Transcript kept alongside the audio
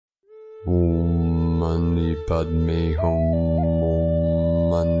Mani Padme Hum, Om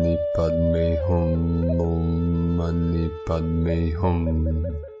Mani Padme Hum, Om Mani Padme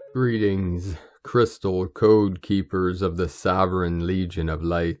Hum. Greetings, crystal code keepers of the sovereign legion of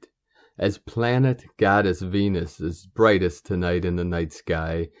light. As planet goddess Venus is brightest tonight in the night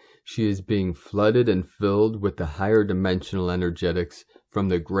sky, she is being flooded and filled with the higher dimensional energetics from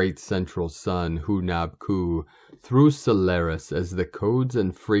the great central sun, Hu-Nab-Ku, through Solaris as the codes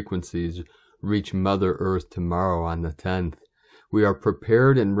and frequencies reach Mother Earth tomorrow on the 10th. We are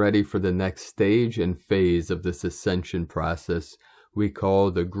prepared and ready for the next stage and phase of this ascension process we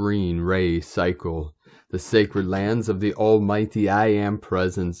call the Green Ray Cycle, the sacred lands of the Almighty I Am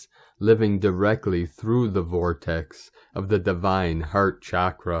Presence, living directly through the vortex of the divine heart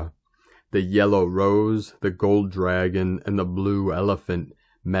chakra. The yellow rose, the gold dragon, and the blue elephant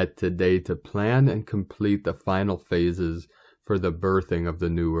met today to plan and complete the final phases for the birthing of the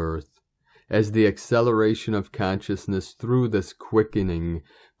new earth. As the acceleration of consciousness through this quickening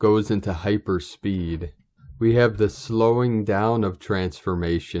goes into hyperspeed, we have the slowing down of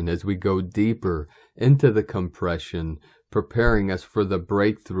transformation as we go deeper into the compression, preparing us for the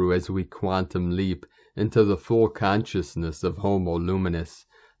breakthrough as we quantum leap into the full consciousness of Homo Luminous,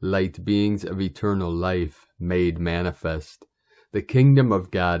 light beings of eternal life made manifest. The kingdom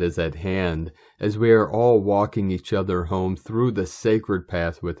of God is at hand as we are all walking each other home through the sacred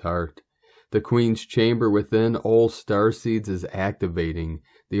path with heart. The Queen's chamber within all starseeds is activating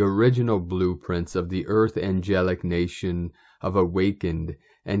the original blueprints of the earth angelic nation of awakened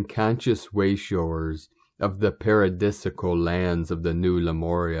and conscious wayshowers of the paradisical lands of the new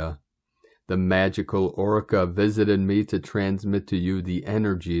Lemuria. The magical Orca visited me to transmit to you the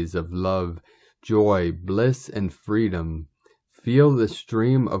energies of love, joy, bliss, and freedom. Feel the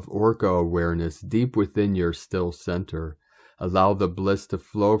stream of Orca awareness deep within your still center. Allow the bliss to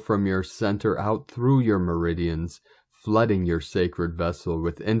flow from your center out through your meridians, flooding your sacred vessel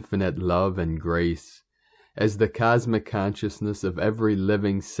with infinite love and grace. As the cosmic consciousness of every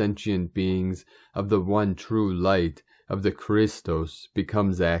living sentient beings of the one true light of the Christos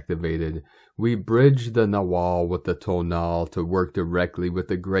becomes activated, we bridge the Nawal with the Tonal to work directly with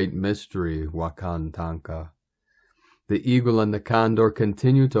the great mystery, Wakantanka. The eagle and the condor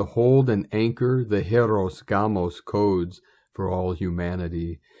continue to hold and anchor the Heros Gamos codes for all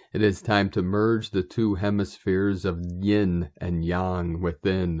humanity. It is time to merge the two hemispheres of yin and yang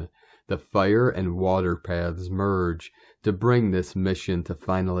within. The fire and water paths merge to bring this mission to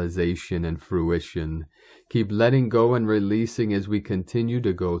finalization and fruition. Keep letting go and releasing as we continue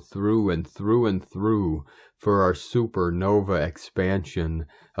to go through and through and through for our supernova expansion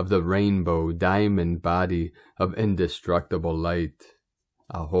of the rainbow diamond body of indestructible light.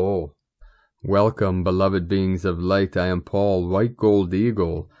 Aho. Welcome, beloved beings of light. I am Paul, White Gold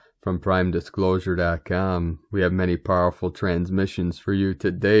Eagle, from PrimeDisclosure.com. We have many powerful transmissions for you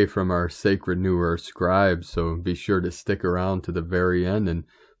today from our sacred New Earth scribes, so be sure to stick around to the very end, and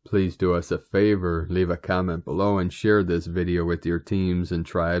please do us a favor, leave a comment below and share this video with your teams and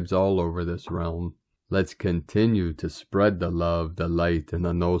tribes all over this realm. Let's continue to spread the love, the light, and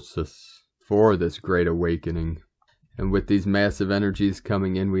the gnosis for this great awakening. And with these massive energies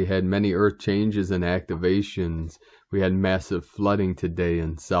coming in, we had many earth changes and activations. We had massive flooding today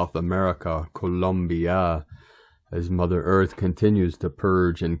in South America, Colombia, as Mother Earth continues to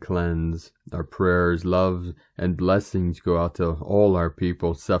purge and cleanse. Our prayers, love, and blessings go out to all our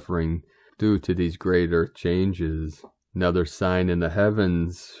people suffering due to these great earth changes. Another sign in the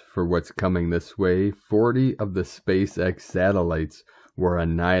heavens for what's coming this way, 40 of the SpaceX satellites were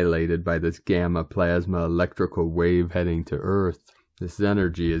annihilated by this gamma plasma electrical wave heading to Earth. This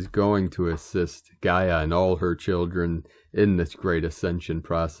energy is going to assist Gaia and all her children in this great ascension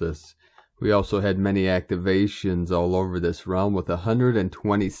process. We also had many activations all over this realm with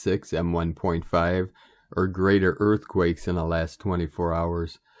 126 M1.5 or greater earthquakes in the last 24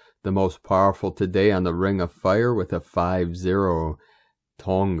 hours. The most powerful today on the Ring of Fire with a 5-0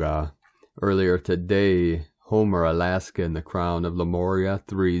 Tonga. Earlier today, Homer, Alaska, in the crown of Lemuria,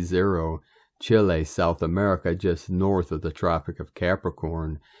 3-0. Chile, South America, just north of the Tropic of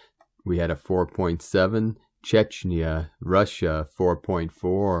Capricorn. We had a 4.7. Chechnya, Russia,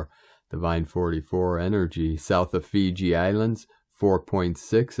 4.4. Divine 44 energy. South of Fiji Islands,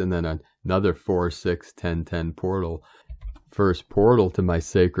 4.6. And then another 4-6, 10-10 portal. First portal to my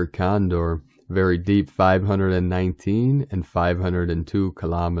sacred Condor. Very deep, 519 and 502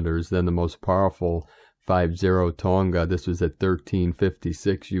 kilometers. Then the most powerful 5-0 Tonga. This was at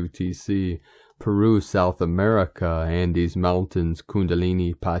 1356 UTC. Peru, South America, Andes Mountains,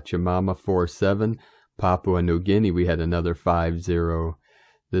 Kundalini, Pachamama, 4-7. Papua New Guinea, we had another 5-0.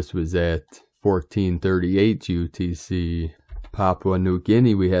 This was at 1438 UTC. Papua New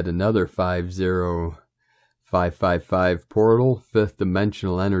Guinea, we had another 50555 portal, 5th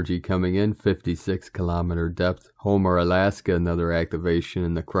dimensional energy coming in, 56 kilometer depth. Homer, Alaska, another activation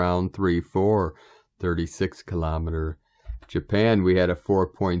in the crown, 3-4, 36 kilometer. Japan, we had a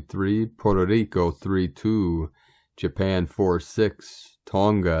 4.3, Puerto Rico 3-2, Japan 4-6,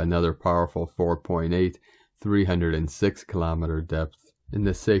 Tonga, another powerful 4.8, 306 kilometer depth. In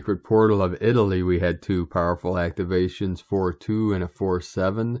the sacred portal of Italy, we had 2 powerful activations, 4-2 and a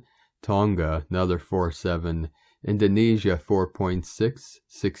 4-7. Tonga, another 4-7. Indonesia, 4.6,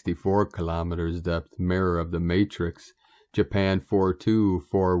 64 kilometers depth, mirror of the matrix. Japan, 4-2,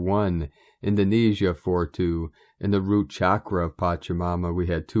 4-1. Indonesia, 4-2. In the root chakra of Pachamama, we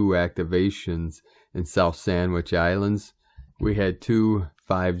had 2 activations. In South Sandwich Islands, we had 2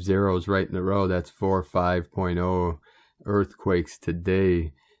 5-0s right in a row. That's 4-5.0. Earthquakes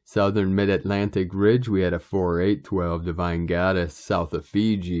today. Southern Mid-Atlantic Ridge, we had a 4-8-12 Divine Goddess. South of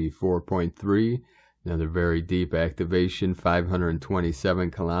Fiji, 4.3. Another very deep activation,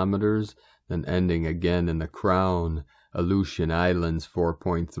 527 kilometers. Then ending again in the crown. Aleutian Islands,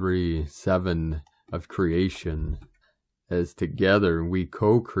 4.3. 7 of creation. As together we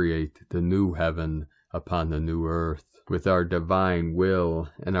co-create the new heaven upon the new earth with our divine will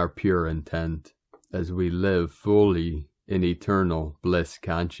and our pure intent as we live fully in eternal bliss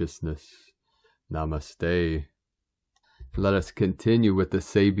consciousness. Namaste. Let us continue with the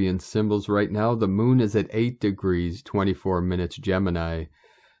Sabian symbols right now. The moon is at 8 degrees, 24 minutes Gemini.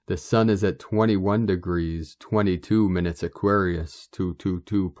 The sun is at 21 degrees, 22 minutes Aquarius,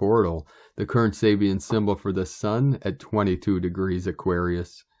 222 portal. The current Sabian symbol for the sun at 22 degrees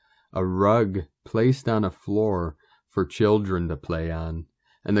Aquarius. A rug placed on a floor for children to play on.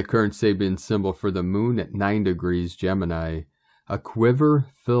 And the current Sabian symbol for the moon at 9 degrees Gemini. A quiver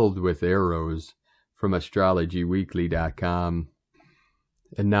filled with arrows from astrologyweekly.com.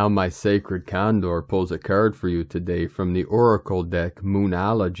 And now my sacred Condor pulls a card for you today from the Oracle deck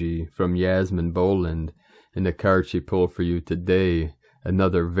Moonology from Yasmin Boland. And the card she pulled for you today,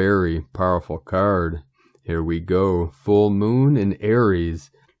 another very powerful card. Here we go. Full moon in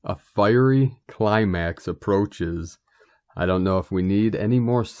Aries. A fiery climax approaches. I don't know if we need any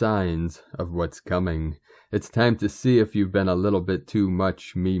more signs of what's coming. It's time to see if you've been a little bit too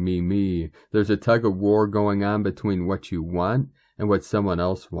much me. There's a tug of war going on between what you want and what someone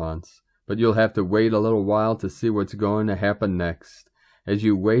else wants. But you'll have to wait a little while to see what's going to happen next. As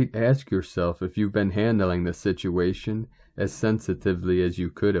you wait, ask yourself if you've been handling the situation as sensitively as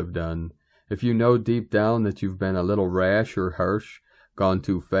you could have done. If you know deep down that you've been a little rash or harsh, gone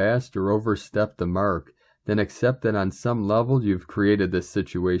too fast, or overstepped the mark, then accept that on some level you've created this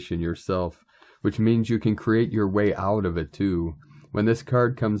situation yourself, which means you can create your way out of it too. When this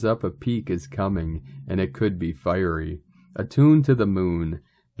card comes up, a peak is coming, and it could be fiery. Attune to the moon.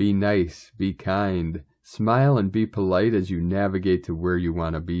 Be nice, be kind, smile and be polite as you navigate to where you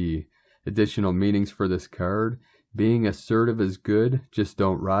want to be. Additional meanings for this card: being assertive is good, just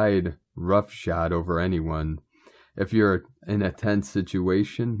don't ride roughshod over anyone. If you're in a tense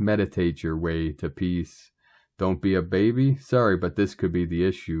situation, meditate your way to peace. Don't be a baby. Sorry, but this could be the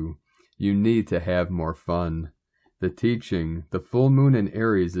issue. You need to have more fun. The teaching: the full moon in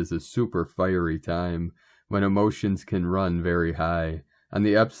Aries is a super fiery time when emotions can run very high. On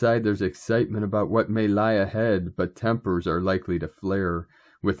the upside, there's excitement about what may lie ahead, but tempers are likely to flare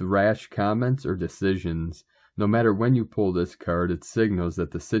with rash comments or decisions. No matter when you pull this card, it signals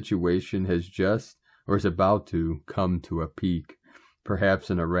that the situation has just, or is about to, come to a peak, perhaps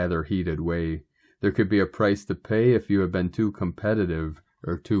in a rather heated way. There could be a price to pay if you have been too competitive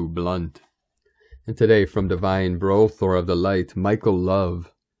or too blunt. And today from Divine Brothor of the Light, Michael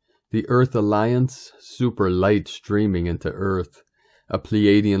Love. The Earth Alliance, super light streaming into Earth. A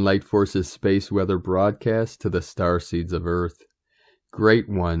Pleiadian Light Forces space weather broadcast to the starseeds of Earth. Great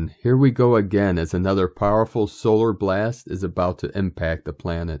one, here we go again as another powerful solar blast is about to impact the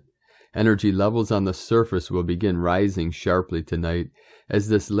planet. Energy levels on the surface will begin rising sharply tonight as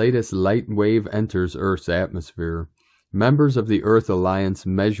this latest light wave enters Earth's atmosphere. Members of the Earth Alliance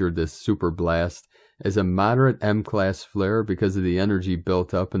measured this super blast as a moderate M-class flare because of the energy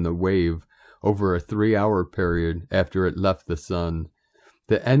built up in the wave over a 3-hour period after it left the sun.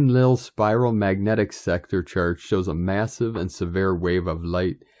 The Enlil spiral magnetic sector chart shows a massive and severe wave of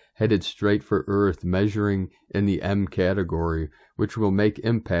light headed straight for Earth, measuring in the M category, which will make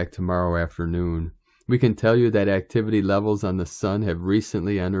impact tomorrow afternoon. We can tell you that activity levels on the sun have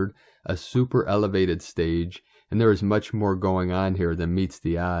recently entered a super elevated stage, and there is much more going on here than meets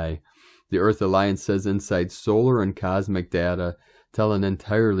the eye. The Earth Alliance says inside solar and cosmic data tell an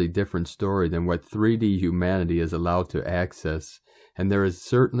entirely different story than what 3D humanity is allowed to access, and there is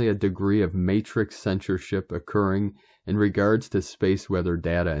certainly a degree of matrix censorship occurring in regards to space weather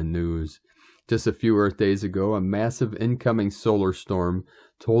data and news. Just a few Earth days ago, a massive incoming solar storm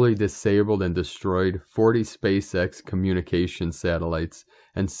totally disabled and destroyed 40 SpaceX communication satellites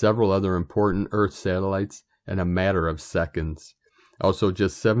and several other important Earth satellites in a matter of seconds. Also,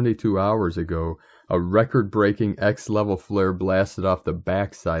 just 72 hours ago, a record-breaking X-level flare blasted off the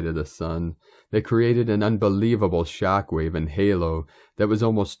backside of the sun that created an unbelievable shockwave and halo that was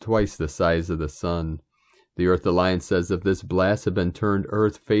almost twice the size of the sun. The Earth Alliance says if this blast had been turned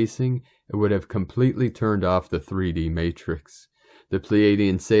Earth-facing, it would have completely turned off the 3D matrix. The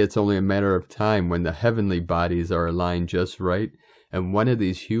Pleiadians say it's only a matter of time when the heavenly bodies are aligned just right, and one of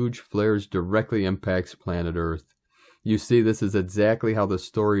these huge flares directly impacts planet Earth. You see, this is exactly how the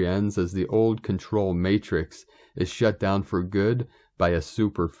story ends, as the old control matrix is shut down for good by a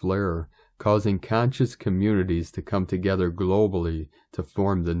super flare, causing conscious communities to come together globally to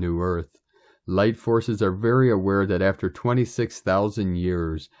form the new Earth. Light forces are very aware that after 26,000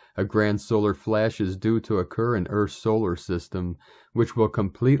 years, a grand solar flash is due to occur in Earth's solar system, which will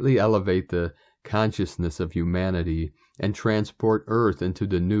completely elevate the consciousness of humanity and transport Earth into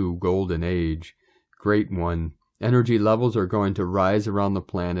the new golden age. Great One, energy levels are going to rise around the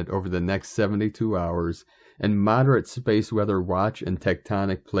planet over the next 72 hours, and moderate space weather watch and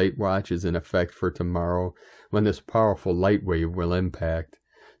tectonic plate watch is in effect for tomorrow, when this powerful light wave will impact.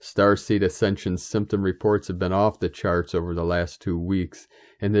 Starseed ascension symptom reports have been off the charts over the last 2 weeks,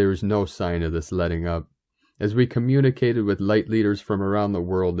 and there is no sign of this letting up. As we communicated with light leaders from around the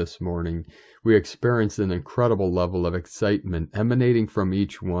world this morning, we experienced an incredible level of excitement emanating from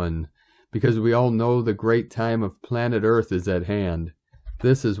each one, because we all know the great time of planet Earth is at hand.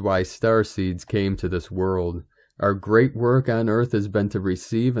 This is why starseeds came to this world. Our great work on Earth has been to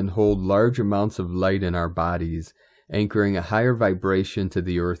receive and hold large amounts of light in our bodies, anchoring a higher vibration to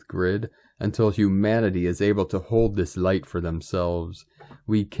the Earth grid until humanity is able to hold this light for themselves.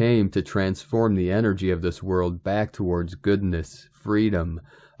 We came to transform the energy of this world back towards goodness, freedom,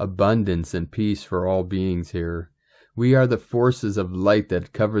 abundance, and peace for all beings here. We are the forces of light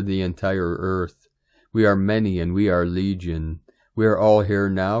that cover the entire Earth. We are many and we are legion. We are all here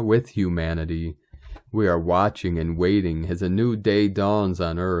now with humanity. We are watching and waiting as a new day dawns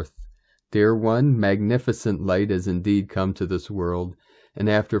on Earth. Dear One, magnificent light has indeed come to this world, and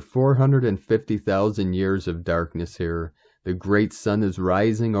after 450,000 years of darkness here, the great sun is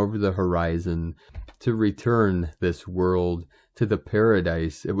rising over the horizon to return this world to the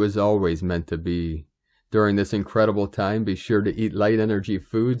paradise it was always meant to be. During this incredible time, be sure to eat light energy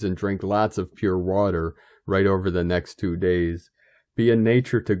foods and drink lots of pure water right over the next 2 days. Be in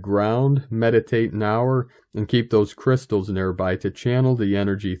nature to ground, meditate an hour, and keep those crystals nearby to channel the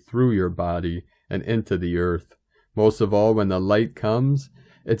energy through your body and into the earth. Most of all, when the light comes,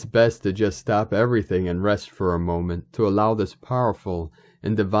 it's best to just stop everything and rest for a moment to allow this powerful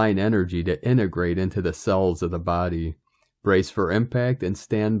and divine energy to integrate into the cells of the body. Brace for impact and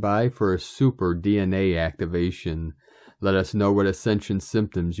stand by for a super DNA activation. Let us know what ascension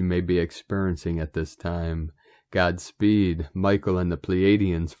symptoms you may be experiencing at this time. Godspeed, Michael and the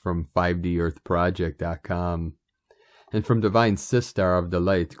Pleiadians from 5DEarthProject.com. And from Divine Sistar of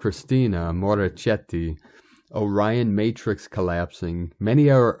Delight, Christina Morachetti, Orion matrix collapsing. Many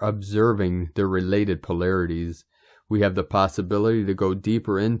are observing their related polarities. We have the possibility to go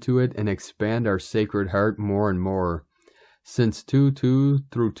deeper into it and expand our sacred heart more and more. Since 2/2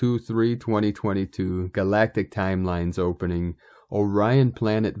 through 2/3/2022, galactic timelines opening, Orion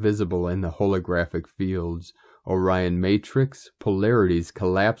planet visible in the holographic fields, Orion matrix, polarities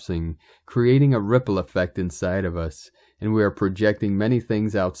collapsing, creating a ripple effect inside of us, and we are projecting many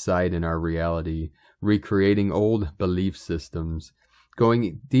things outside in our reality, recreating old belief systems.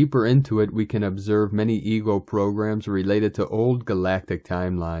 Going deeper into it, we can observe many ego programs related to old galactic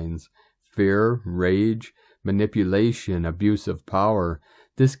timelines, fear, rage, manipulation, abuse of power,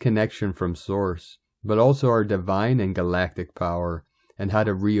 disconnection from source, but also our divine and galactic power, and how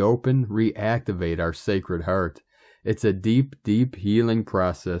to reopen, reactivate our sacred heart. It's a deep, deep healing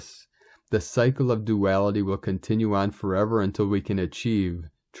process. The cycle of duality will continue on forever until we can achieve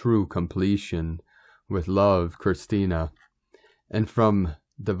true completion. With love, Christina. And from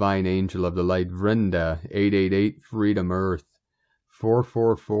Divine Angel of the Light, Vrinda, 888, Freedom Earth.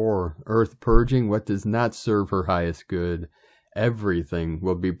 444, Earth purging what does not serve her highest good. Everything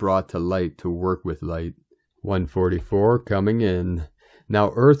will be brought to light to work with light. 144, coming in.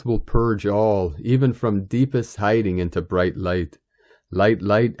 Now Earth will purge all, even from deepest hiding into bright light. Light,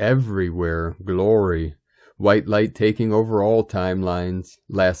 light everywhere, glory. White light taking over all timelines.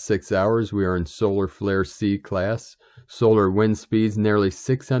 Last 6 hours we are in solar flare C class. Solar wind speeds nearly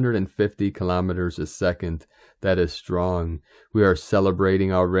 650 kilometers a second. That is strong. We are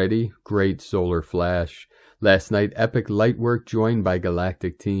celebrating already. Great solar flash. Last night epic light work joined by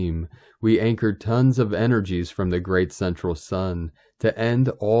galactic team. We anchored tons of energies from the great central sun to end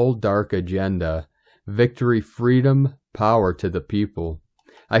all dark agenda. Victory, freedom, power to the people.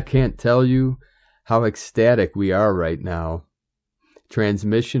 I can't tell you how ecstatic we are right now.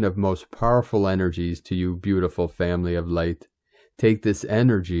 Transmission of most powerful energies to you, beautiful family of light. Take this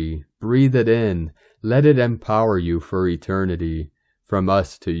energy, breathe it in, let it empower you for eternity, from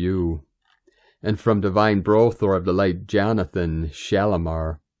us to you. And from divine Brothor of the light, Jonathan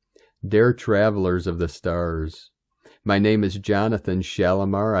Shalimar. Dear travelers of the stars, my name is Jonathan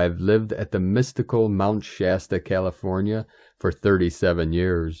Shalimar. I've lived at the mystical Mount Shasta, California for 37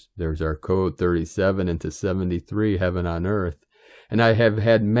 years. There's our code, 37 into 73, heaven on earth. And I have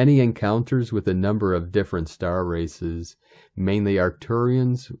had many encounters with a number of different star races, mainly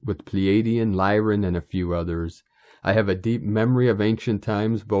Arcturians, with Pleiadian, Lyran, and a few others. I have a deep memory of ancient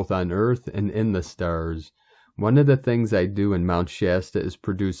times both on earth and in the stars. One of the things I do in Mount Shasta is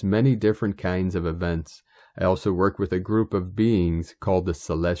produce many different kinds of events. I also work with a group of beings called the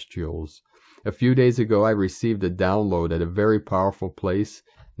Celestials. A few days ago I received a download at a very powerful place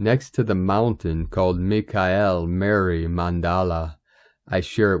next to the mountain called Mikael Mary Mandala. I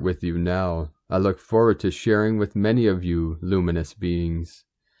share it with you now. I look forward to sharing with many of you luminous beings.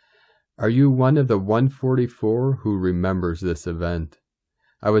 Are you one of the 144 who remembers this event?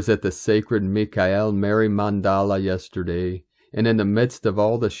 I was at the sacred Mikael Mary Mandala yesterday, and in the midst of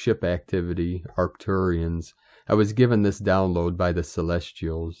all the ship activity, Arcturians, I was given this download by the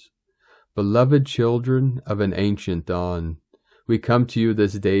Celestials. Beloved children of an ancient dawn, we come to you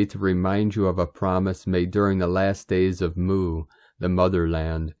this day to remind you of a promise made during the last days of Mu, the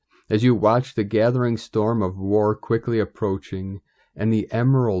motherland, as you watch the gathering storm of war quickly approaching, and the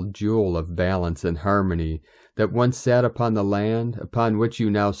emerald jewel of balance and harmony that once sat upon the land upon which you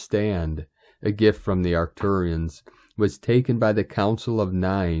now stand, a gift from the Arcturians, was taken by the Council of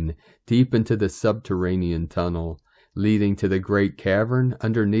Nine deep into the subterranean tunnel, leading to the great cavern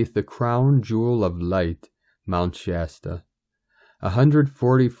underneath the crown jewel of light, Mount Shasta.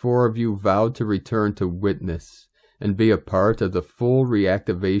 144 of you vowed to return to witness and be a part of the full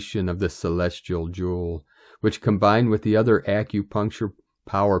reactivation of the celestial jewel, which combined with the other acupuncture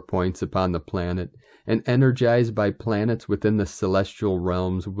power points upon the planet and energized by planets within the celestial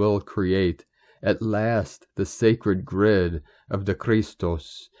realms will create, at last, the sacred grid of the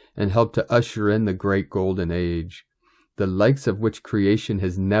Christos and help to usher in the great golden age, the likes of which creation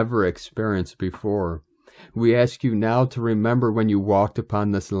has never experienced before. We ask you now to remember when you walked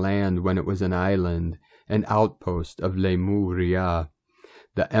upon this land when it was an island, an outpost of Lemuria.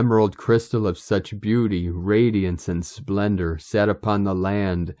 The emerald crystal of such beauty, radiance, and splendor sat upon the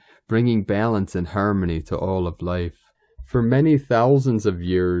land, bringing balance and harmony to all of life. For many thousands of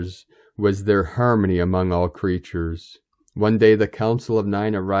years was there harmony among all creatures. One day the Council of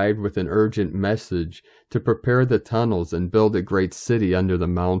Nine arrived with an urgent message to prepare the tunnels and build a great city under the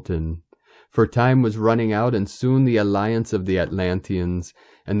mountain. For time was running out, and soon the alliance of the Atlanteans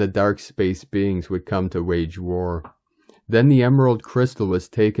and the dark space beings would come to wage war. Then the emerald crystal was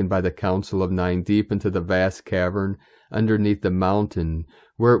taken by the Council of Nine deep into the vast cavern underneath the mountain,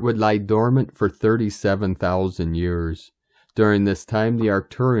 where it would lie dormant for 37,000 years. During this time the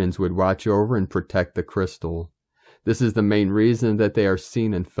Arcturians would watch over and protect the crystal. This is the main reason that they are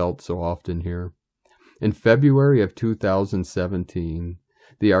seen and felt so often here. In February of 2017,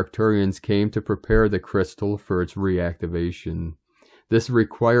 the Arcturians came to prepare the crystal for its reactivation. This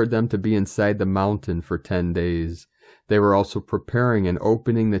required them to be inside the mountain for 10 days. They were also preparing and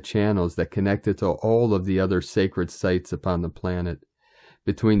opening the channels that connected to all of the other sacred sites upon the planet.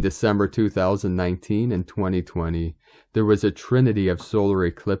 Between December 2019 and 2020, there was a trinity of solar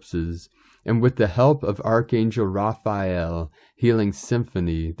eclipses, and with the help of Archangel Raphael, healing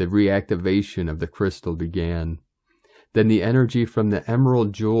symphony, the reactivation of the crystal began. Then the energy from the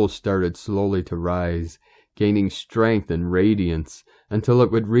emerald jewel started slowly to rise, gaining strength and radiance until it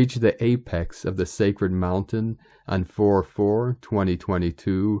would reach the apex of the sacred mountain on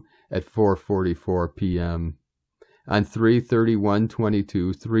 4/4/2022 at 4:44 p.m. On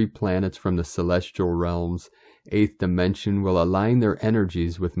 3/31/22, 3 planets from the celestial realms, 8th dimension, will align their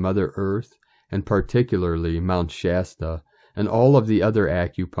energies with Mother Earth, and particularly Mount Shasta, and all of the other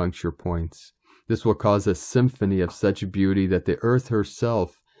acupuncture points. This will cause a symphony of such beauty that the earth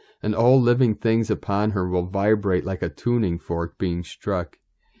herself and all living things upon her will vibrate like a tuning fork being struck.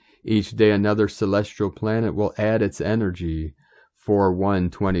 Each day another celestial planet will add its energy.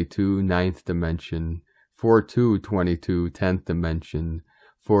 4122, 9th dimension. 4222, 10th dimension.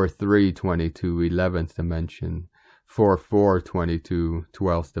 4322, 11th dimension. 4422,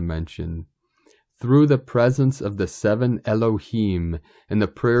 12th dimension. Through the presence of the 7 Elohim and the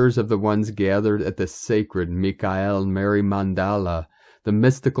prayers of the ones gathered at the sacred Michael Mary Mandala, the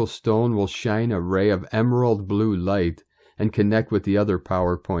mystical stone will shine a ray of emerald blue light and connect with the other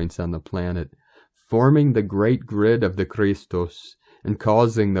power points on the planet, forming the great grid of the Christos and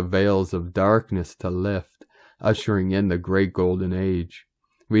causing the veils of darkness to lift, ushering in the great golden age.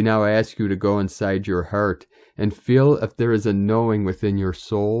 We now ask you to go inside your heart and feel if there is a knowing within your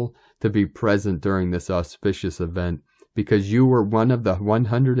soul to be present during this auspicious event, because you were one of the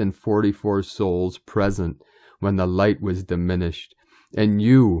 144 souls present when the light was diminished, and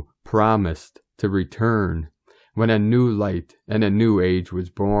you promised to return when a new light and a new age was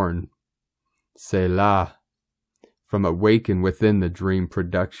born. Selah, from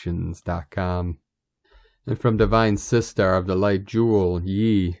AwakenWithinTheDreamProductions.com. And from Divine Sistar of the Light, Jewel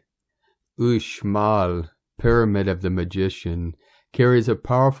Yi, Ushmal, Pyramid of the Magician, carries a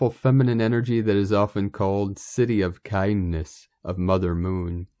powerful feminine energy that is often called City of Kindness of Mother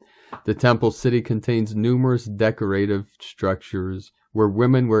Moon. The temple city contains numerous decorative structures where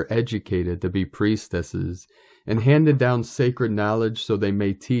women were educated to be priestesses and handed down sacred knowledge so they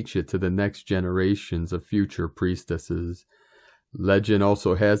may teach it to the next generations of future priestesses. Legend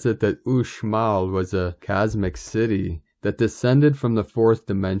also has it that Ushmal was a cosmic city that descended from the 4th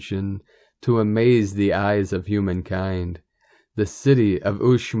dimension to amaze the eyes of humankind. The city of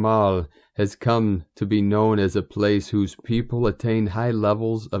Ushmal has come to be known as a place whose people attain high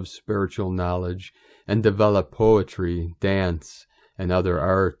levels of spiritual knowledge and develop poetry, dance, and other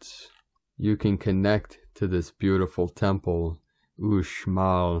arts. You can connect to this beautiful temple,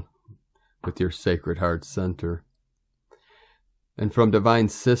 Ushmal, with your Sacred Heart Center. And from Divine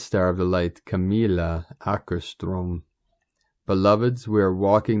Sistar of the Light, Camilla Ackerstrom. Beloveds, we are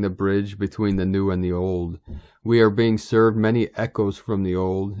walking the bridge between the new and the old. We are being served many echoes from the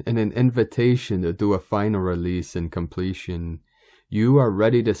old and an invitation to do a final release and completion. You are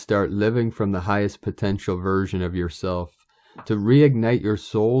ready to start living from the highest potential version of yourself, to reignite your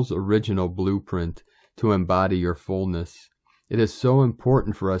soul's original blueprint, to embody your fullness. It is so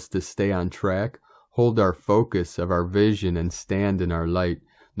important for us to stay on track, hold our focus of our vision, and stand in our light,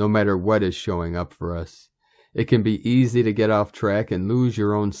 no matter what is showing up for us. It can be easy to get off track and lose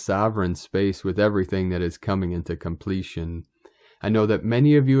your own sovereign space with everything that is coming into completion. I know that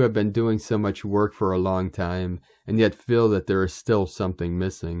many of you have been doing so much work for a long time, and yet feel that there is still something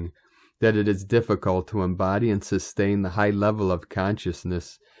missing, that it is difficult to embody and sustain the high level of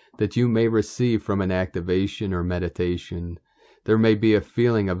consciousness that you may receive from an activation or meditation. There may be a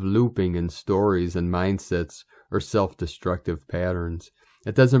feeling of looping in stories and mindsets or self-destructive patterns.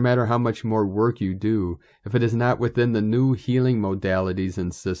 It doesn't matter how much more work you do if it is not within the new healing modalities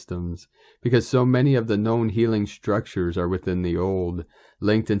and systems, because so many of the known healing structures are within the old,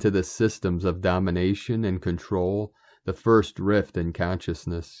 linked into the systems of domination and control, the first rift in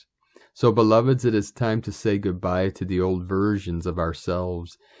consciousness. So, beloveds, it is time to say goodbye to the old versions of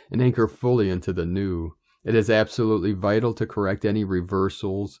ourselves and anchor fully into the new. It is absolutely vital to correct any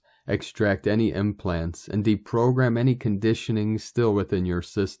reversals, extract any implants, and deprogram any conditioning still within your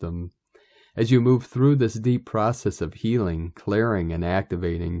system. As you move through this deep process of healing, clearing, and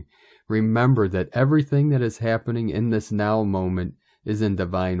activating, remember that everything that is happening in this now moment is in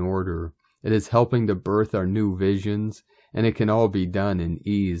divine order. It is helping to birth our new visions, and it can all be done in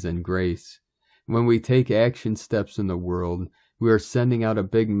ease and grace. When we take action steps in the world, we are sending out a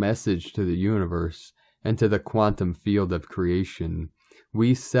big message to the universe and to the quantum field of creation.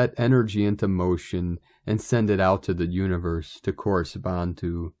 We set energy into motion and send it out to the universe to correspond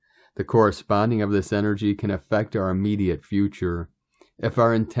to. The corresponding of this energy can affect our immediate future. If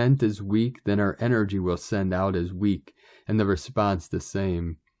our intent is weak, then our energy will send out as weak, and the response the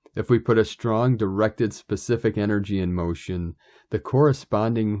same. If we put a strong, directed, specific energy in motion, the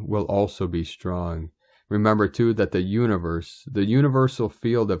corresponding will also be strong. Remember, too, that the universe, the universal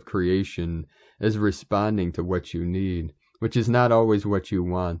field of creation, is responding to what you need, which is not always what you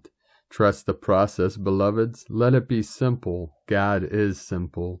want. Trust the process, beloveds. Let it be simple. God is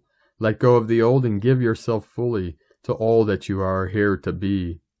simple. Let go of the old and give yourself fully to all that you are here to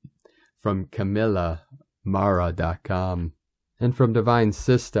be. From CamillaMara.com. And from Divine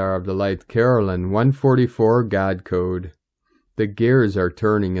Sistar of the Light, Carolyn, 144 God Code. The gears are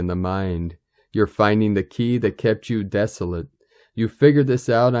turning in the mind. You're finding the key that kept you desolate. You figured this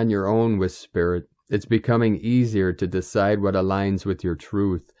out on your own with spirit. It's becoming easier to decide what aligns with your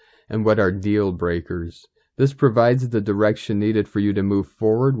truth, and what are deal breakers. This provides the direction needed for you to move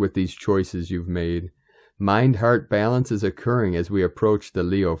forward with these choices you've made. Mind-heart balance is occurring as we approach the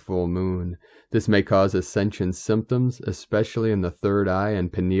Leo full moon. This may cause ascension symptoms, especially in the third eye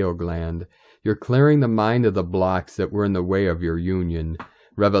and pineal gland. You're clearing the mind of the blocks that were in the way of your union.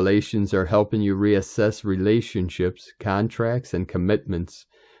 Revelations are helping you reassess relationships, contracts, and commitments.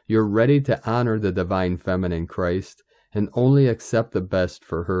 You're ready to honor the divine feminine Christ and only accept the best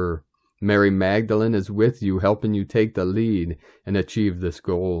for her. Mary Magdalene is with you, helping you take the lead and achieve this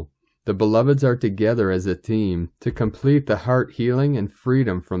goal. The beloveds are together as a team to complete the heart healing and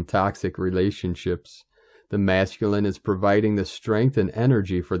freedom from toxic relationships. The masculine is providing the strength and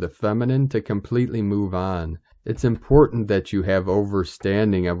energy for the feminine to completely move on. It's important that you have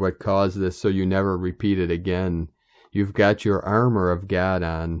understanding of what caused this so you never repeat it again. You've got your armor of God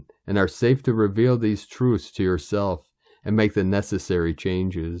on and are safe to reveal these truths to yourself and make the necessary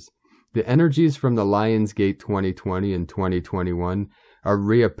changes. The energies from the Lionsgate 2020 and 2021 are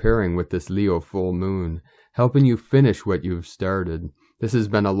reappearing with this Leo full moon, helping you finish what you've started. This has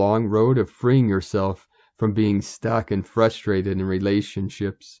been a long road of freeing yourself from being stuck and frustrated in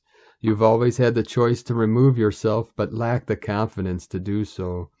relationships. You've always had the choice to remove yourself, but lack the confidence to do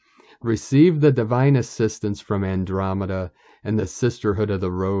so. Receive the divine assistance from Andromeda and the Sisterhood of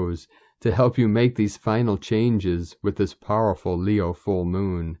the Rose to help you make these final changes with this powerful Leo full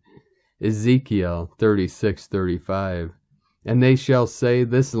moon. Ezekiel 36:35. And they shall say,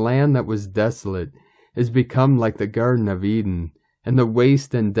 this land that was desolate is become like the Garden of Eden, and the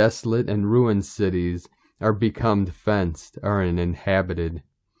waste and desolate and ruined cities are become fenced, are inhabited.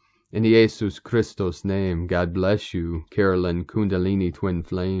 In Jesus Christos' name, God bless you, Carolyn Kundalini Twin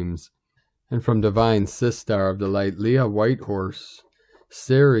Flames. And from Divine Sistar of the Light, Leah Whitehorse.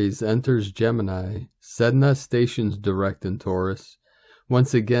 Ceres enters Gemini. Sedna stations direct in Taurus.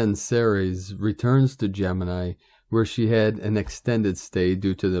 Once again, Ceres returns to Gemini, where she had an extended stay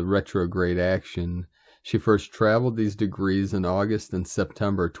due to the retrograde action. She first traveled these degrees in August and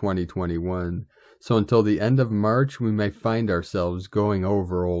September 2021, so until the end of March we may find ourselves going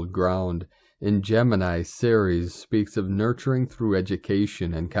over old ground. In Gemini, Ceres speaks of nurturing through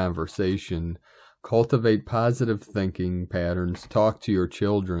education and conversation. Cultivate positive thinking patterns, talk to your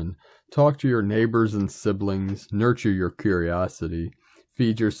children, talk to your neighbors and siblings, nurture your curiosity.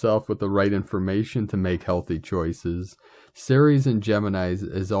 Feed yourself with the right information to make healthy choices. Ceres in Gemini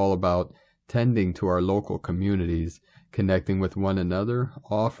is all about tending to our local communities, connecting with one another,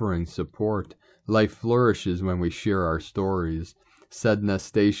 offering support. Life flourishes when we share our stories. Sedna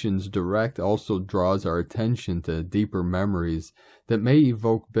Stations Direct also draws our attention to deeper memories that may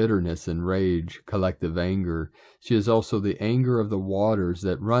evoke bitterness and rage, collective anger. She is also the anger of the waters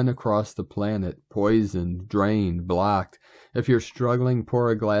that run across the planet, poisoned, drained, blocked. If you're struggling, pour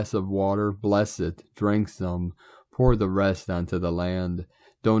a glass of water, bless it, drink some, pour the rest onto the land.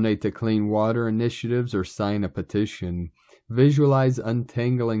 Donate to clean water initiatives or sign a petition. Visualize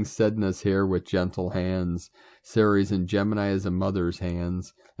untangling Sedna's hair with gentle hands. Ceres in Gemini is a mother's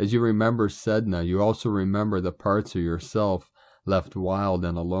hands. As you remember Sedna, you also remember the parts of yourself left wild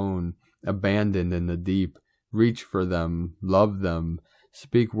and alone, abandoned in the deep. Reach for them, love them,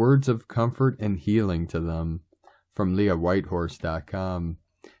 speak words of comfort and healing to them. From LeahWhitehorse.com.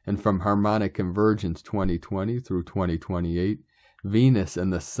 And from Harmonic Convergence 2020 through 2028, Venus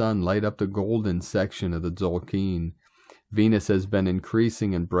and the Sun light up the golden section of the Tzolk'in. Venus has been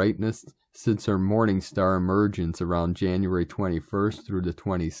increasing in brightness since her morning star emergence around January 21st through the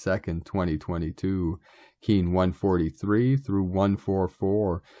 22nd, 2022, Keen 143 through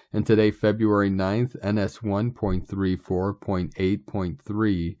 144, and today, February 9th, NS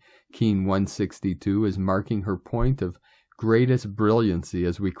 1.34.8.3, Keen 162 is marking her point of greatest brilliancy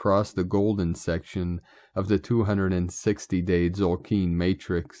as we cross the golden section of the 260-day Tzolk'in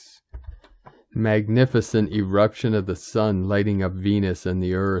matrix. Magnificent eruption of the sun lighting up Venus and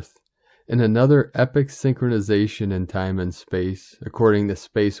the Earth. In another epic synchronization in time and space, according to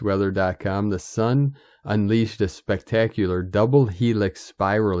spaceweather.com, the sun unleashed a spectacular double helix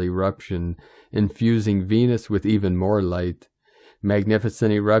spiral eruption, infusing Venus with even more light.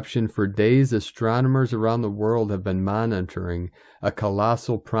 Magnificent eruption. For days, astronomers around the world have been monitoring a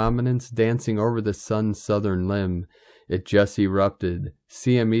colossal prominence dancing over the sun's southern limb. It just erupted.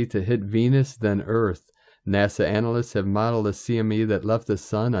 CME to hit Venus, then Earth. NASA analysts have modeled a CME that left the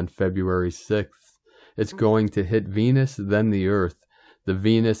sun on February 6th. It's going to hit Venus, then the Earth. The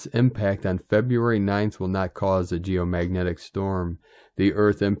Venus impact on February 9th will not cause a geomagnetic storm. The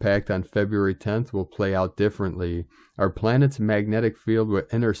Earth impact on February 10th will play out differently. Our planet's magnetic field will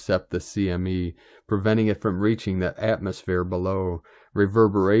intercept the CME, preventing it from reaching the atmosphere below.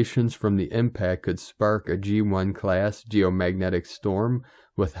 Reverberations from the impact could spark a G1 class geomagnetic storm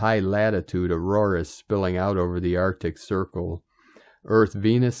with high latitude auroras spilling out over the Arctic Circle.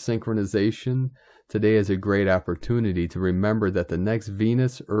 Earth-Venus synchronization. Today is a great opportunity to remember that the next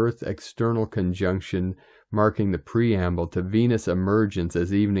Venus-Earth external conjunction, marking the preamble to Venus' emergence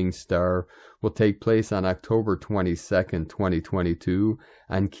as evening star, will take place on October 22nd, 2022,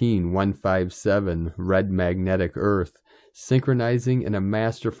 on Keen 157, red magnetic Earth, synchronizing in a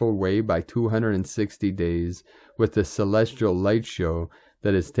masterful way by 260 days with the celestial light show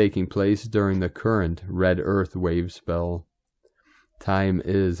that is taking place during the current red Earth wave spell. Time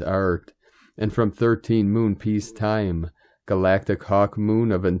is art. And from 13 Moon Peace Time, Galactic Hawk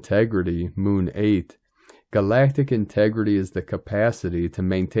Moon of Integrity, Moon 8. Galactic integrity is the capacity to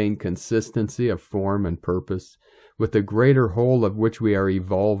maintain consistency of form and purpose, with the greater whole of which we are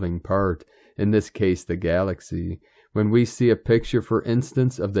evolving part, in this case the galaxy. When we see a picture, for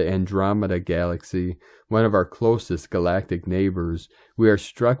instance, of the Andromeda Galaxy, one of our closest galactic neighbors, we are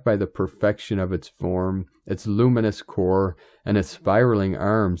struck by the perfection of its form, its luminous core, and its spiraling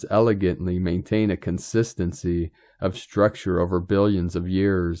arms elegantly maintain a consistency of structure over billions of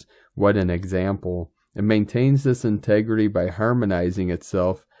years. What an example! It maintains this integrity by harmonizing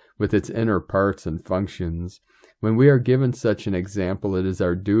itself with its inner parts and functions. When we are given such an example, it is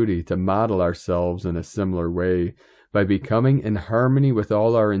our duty to model ourselves in a similar way, by becoming in harmony with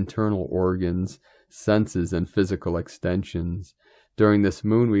all our internal organs, senses, and physical extensions. During this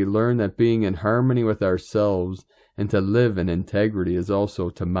moon, we learn that being in harmony with ourselves and to live in integrity is also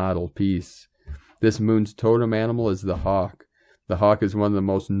to model peace. This moon's totem animal is the hawk. The hawk is one of the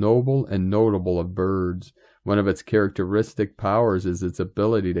most noble and notable of birds. One of its characteristic powers is its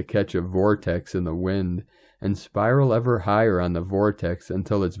ability to catch a vortex in the wind and spiral ever higher on the vortex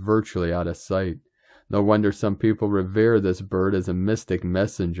until it's virtually out of sight. No wonder some people revere this bird as a mystic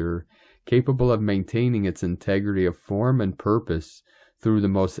messenger, capable of maintaining its integrity of form and purpose through the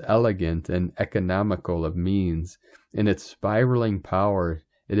most elegant and economical of means. In its spiraling power,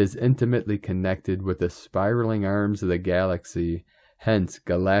 it is intimately connected with the spiraling arms of the galaxy, hence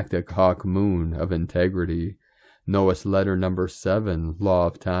Galactic Hawk Moon of Integrity. Noah's letter number 7,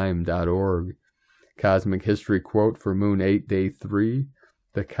 lawoftime.org. Cosmic history quote for Moon 8, Day 3.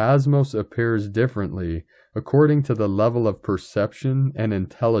 The cosmos appears differently according to the level of perception and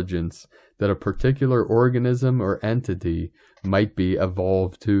intelligence that a particular organism or entity might be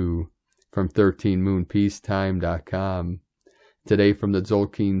evolved to. From 13moonpeacetime.com. Today from the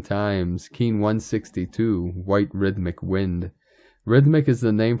Tzolk'in Times, Keen 162, White Rhythmic Wind. Rhythmic is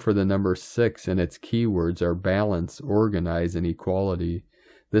the name for the number 6, and its keywords are balance, organize, and equality.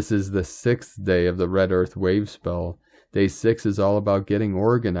 This is the 6th day of the Red Earth wave spell. Day 6 is all about getting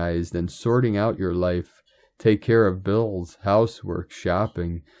organized and sorting out your life. Take care of bills, housework,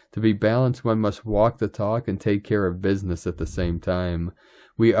 shopping. To be balanced, one must walk the talk and take care of business at the same time.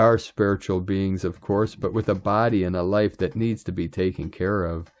 We are spiritual beings, of course, but with a body and a life that needs to be taken care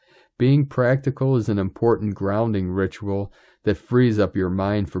of. Being practical is an important grounding ritual that frees up your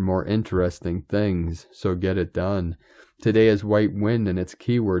mind for more interesting things, so get it done. Today is White Wind, and its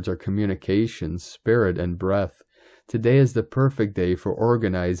keywords are communication, spirit, and breath. Today is the perfect day for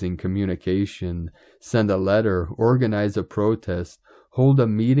organizing communication. Send a letter, organize a protest, hold a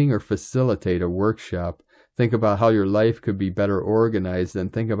meeting, or facilitate a workshop. Think about how your life could be better organized,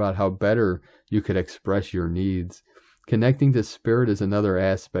 and think about how better you could express your needs. Connecting to spirit is another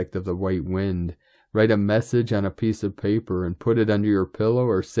aspect of the White Wind. Write a message on a piece of paper and put it under your pillow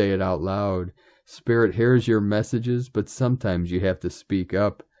or say it out loud. Spirit hears your messages, but sometimes you have to speak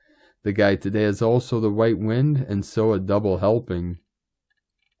up. The guide today is also the White Wind, and so a double helping.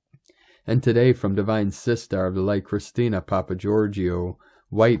 And today from Divine Sister of the Light, Christina Papagiorgio,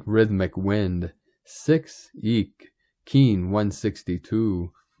 White Rhythmic Wind, 6 Eek, Keen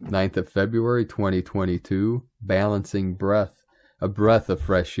 162, 9th of February 2022, Balancing Breath, a breath of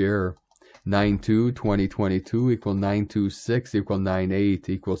fresh air. 9/2/2022 equal 926 equal 98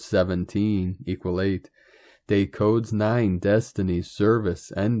 equal 17 equal 8. Day codes 9, destiny,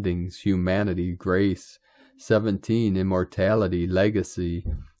 service, endings, humanity, grace. 17, immortality, legacy.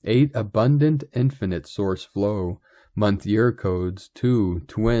 8, abundant, infinite source flow. Month year codes 2,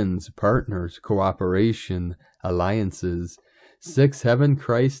 twins, partners, cooperation, alliances. 6, heaven,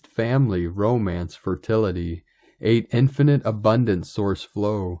 Christ, family, romance, fertility. 8, infinite, abundant source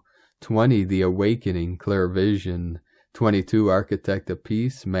flow. 20, the awakening, clear vision. 22, Architect of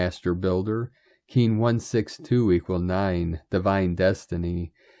Peace, Master Builder. Keen 162 equal 9, Divine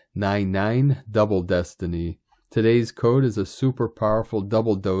Destiny. 99, Double Destiny. Today's code is a super powerful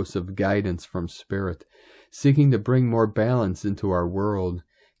double dose of guidance from Spirit, seeking to bring more balance into our world.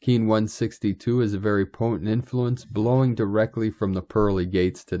 Keen 162 is a very potent influence blowing directly from the pearly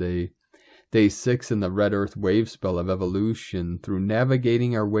gates today. Day 6 in the Red Earth wave spell of evolution, through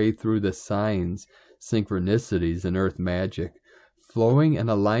navigating our way through the signs, synchronicities, and earth magic, flowing and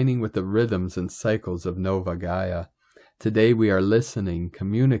aligning with the rhythms and cycles of Nova Gaia. Today we are listening,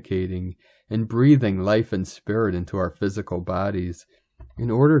 communicating, and breathing life and spirit into our physical bodies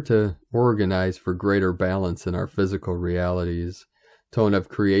in order to organize for greater balance in our physical realities. Tone of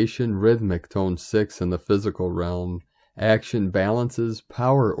creation, rhythmic, tone 6 in the physical realm. Action balances,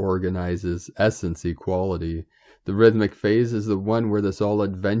 power organizes, essence equality. The rhythmic phase is the one where this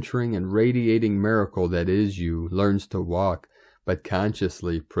all-adventuring and radiating miracle that is you learns to walk, but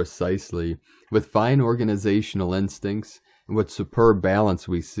consciously, precisely, with fine organizational instincts, and with superb balance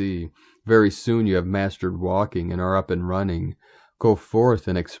we see. Very soon you have mastered walking and are up and running. Go forth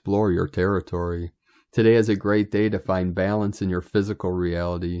and explore your territory. Today is a great day to find balance in your physical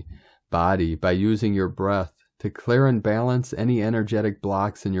reality, body, by using your breath to clear and balance any energetic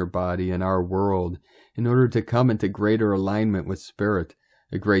blocks in your body and our world in order to come into greater alignment with spirit.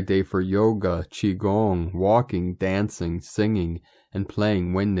 A great day for yoga, qigong, walking, dancing, singing, and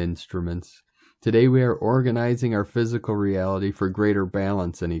playing wind instruments. Today we are organizing our physical reality for greater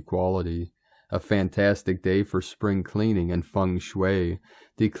balance and equality. A fantastic day for spring cleaning and feng shui,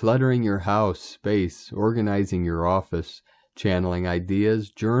 decluttering your house, space, organizing your office, channeling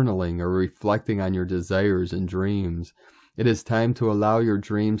ideas, journaling, or reflecting on your desires and dreams. It is time to allow your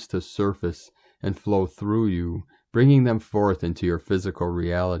dreams to surface and flow through you, bringing them forth into your physical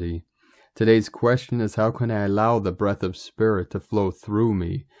reality. Today's question is, how can I allow the breath of spirit to flow through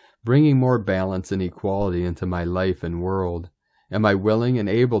me, bringing more balance and equality into my life and world? Am I willing and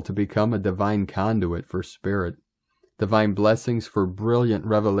able to become a divine conduit for spirit? Divine blessings for brilliant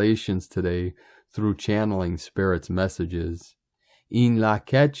revelations today through channeling spirit's messages. In la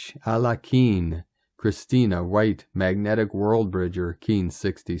ketch a la keen. Christina White, Magnetic World Bridger, Keen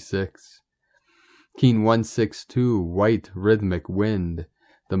 66. Keen 162, White Rhythmic Wind.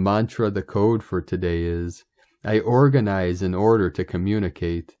 The mantra, the code for today is, I organize in order to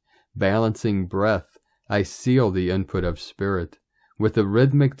communicate. Balancing breath, I seal the input of spirit. With the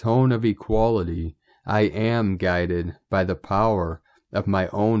rhythmic tone of equality, I am guided by the power of my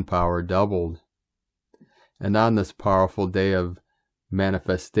own power doubled. And on this powerful day of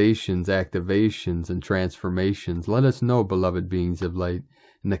manifestations, activations, and transformations, let us know, beloved beings of light,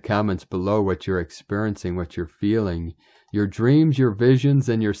 in the comments below what you're experiencing, what you're feeling, your dreams, your visions,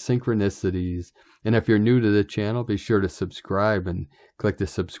 and your synchronicities. And if you're new to the channel, be sure to subscribe and click the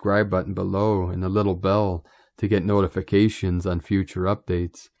subscribe button below and the little bell to get notifications on future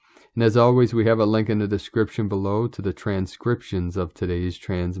updates. And as always, we have a link in the description below to the transcriptions of today's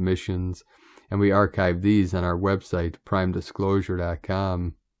transmissions, and we archive these on our website,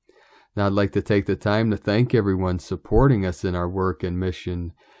 primedisclosure.com. Now I'd like to take the time to thank everyone supporting us in our work and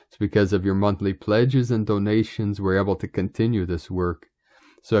mission. It's because of your monthly pledges and donations we're able to continue this work.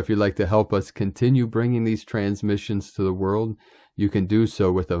 So if you'd like to help us continue bringing these transmissions to the world, you can do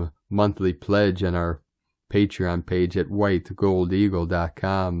so with a monthly pledge on our Patreon page at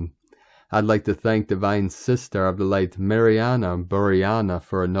whitegoldeagle.com. I'd like to thank Divine Sister of the Light, Mariana Buriana,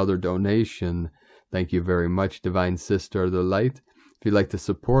 for another donation. Thank you very much, Divine Sister of the Light. If you'd like to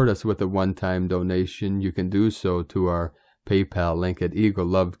support us with a one-time donation, you can do so to our PayPal link at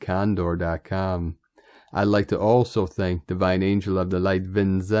eaglelovecondor.com. I'd like to also thank Divine Angel of the Light,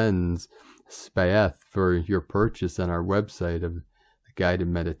 Vincent R, for your purchase on our website of the guided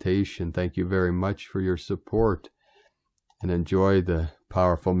meditation. Thank you very much for your support, and enjoy the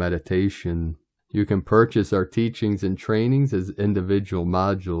powerful meditation. You can purchase our teachings and trainings as individual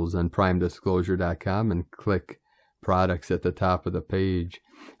modules on primedisclosure.com and click products at the top of the page.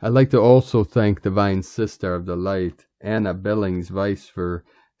 I'd like to also thank Divine Sister of the Light, Anna Billings Weiss, for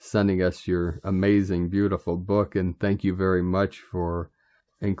sending us your amazing, beautiful book, and thank you very much for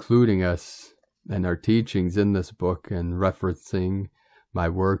including us and our teachings in this book and referencing my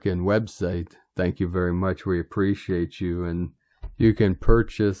work and website. Thank you very much. We appreciate you. And you can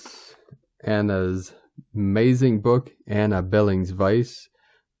purchase Anna's amazing book, Anna Billings Weiss,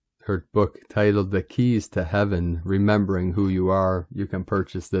 her book titled The Keys to Heaven, Remembering Who You Are. You can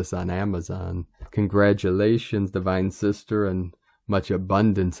purchase this on Amazon. Congratulations, Divine Sister, and much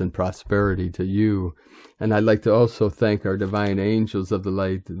abundance and prosperity to you. And I'd like to also thank our divine angels of the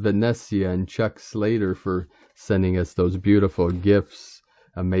light, Vanessa and Chuck Slater, for sending us those beautiful gifts.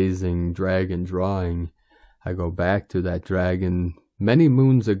 Amazing dragon drawing. I go back to that dragon many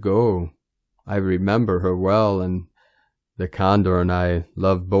moons ago. I remember her well, and the Condor and I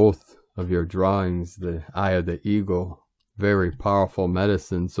love both of your drawings. The Eye of the Eagle, very powerful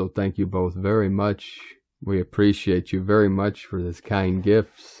medicine. So thank you both very much. We appreciate you very much for this kind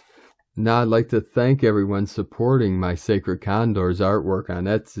gifts. Now I'd like to thank everyone supporting my Sacred Condor's artwork on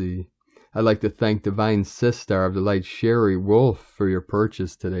Etsy. I'd like to thank Divine Sister of the Light, Sherry Wolf, for your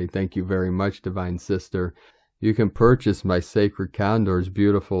purchase today. Thank you very much, Divine Sister. You can purchase my Sacred Condor's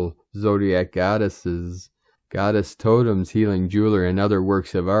beautiful zodiac goddesses, goddess totems, healing jewelry, and other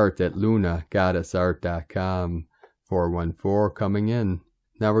works of art at lunagoddessart.com. 414 coming in.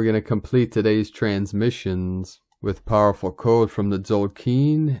 Now we're going to complete today's transmissions with powerful code from the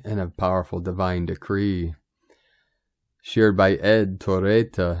Tzolk'in and a powerful divine decree. Shared by Ed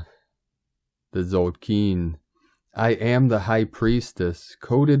Torreta, the Tzolk'in. I am the High Priestess,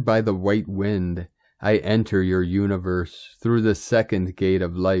 coded by the white wind. I enter your universe through the second gate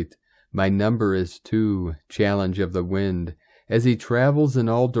of light. My number is 2, challenge of the wind, as he travels in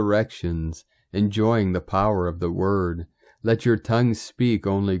all directions, enjoying the power of the word. Let your tongue speak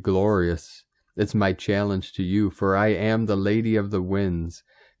only glorious. It's my challenge to you, for I am the Lady of the Winds,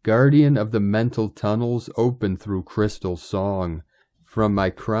 guardian of the mental tunnels open through crystal song. From my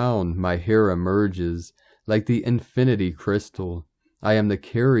crown my hair emerges, like the infinity crystal. I am the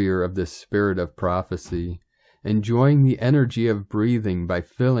carrier of the spirit of prophecy, enjoying the energy of breathing by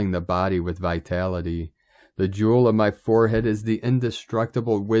filling the body with vitality. The jewel of my forehead is the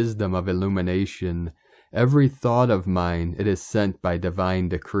indestructible wisdom of illumination. Every thought of mine, it is sent by divine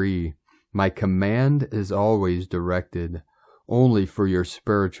decree. My command is always directed, only for your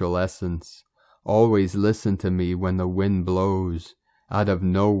spiritual essence. Always listen to me when the wind blows, out of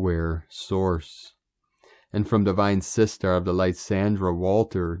nowhere, source. And from Divine Sister of the Light, Sandra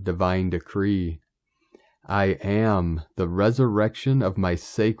Walter, divine decree. I am the resurrection of my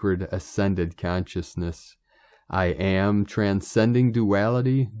sacred ascended consciousness. I am transcending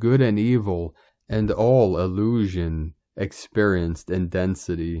duality, good and evil, and all illusion experienced in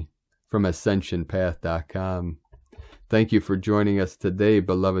density. From ascensionpath.com. Thank you for joining us today,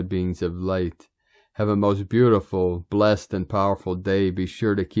 beloved beings of light. Have a most beautiful, blessed, and powerful day. Be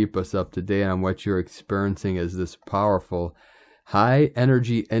sure to keep us up to date on what you're experiencing as this powerful, high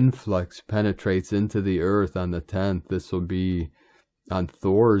energy influx penetrates into the earth on the 10th. This will be on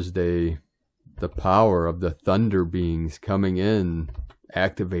Thursday. The power of the thunder beings coming in,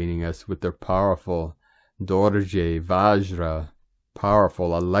 activating us with their powerful Dorje Vajra,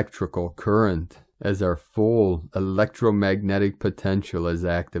 powerful electrical current, as our full electromagnetic potential is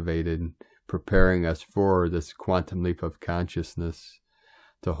activated, preparing us for this quantum leap of consciousness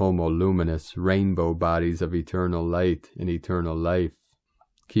to homo luminous rainbow bodies of eternal light and eternal life.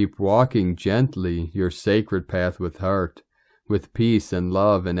 Keep walking gently your sacred path with heart, with peace and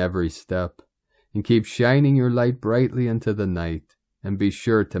love in every step, and keep shining your light brightly into the night, and be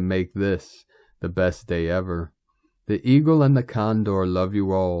sure to make this the best day ever. The Eagle and the Condor love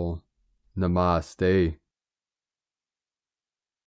you all. Namaste.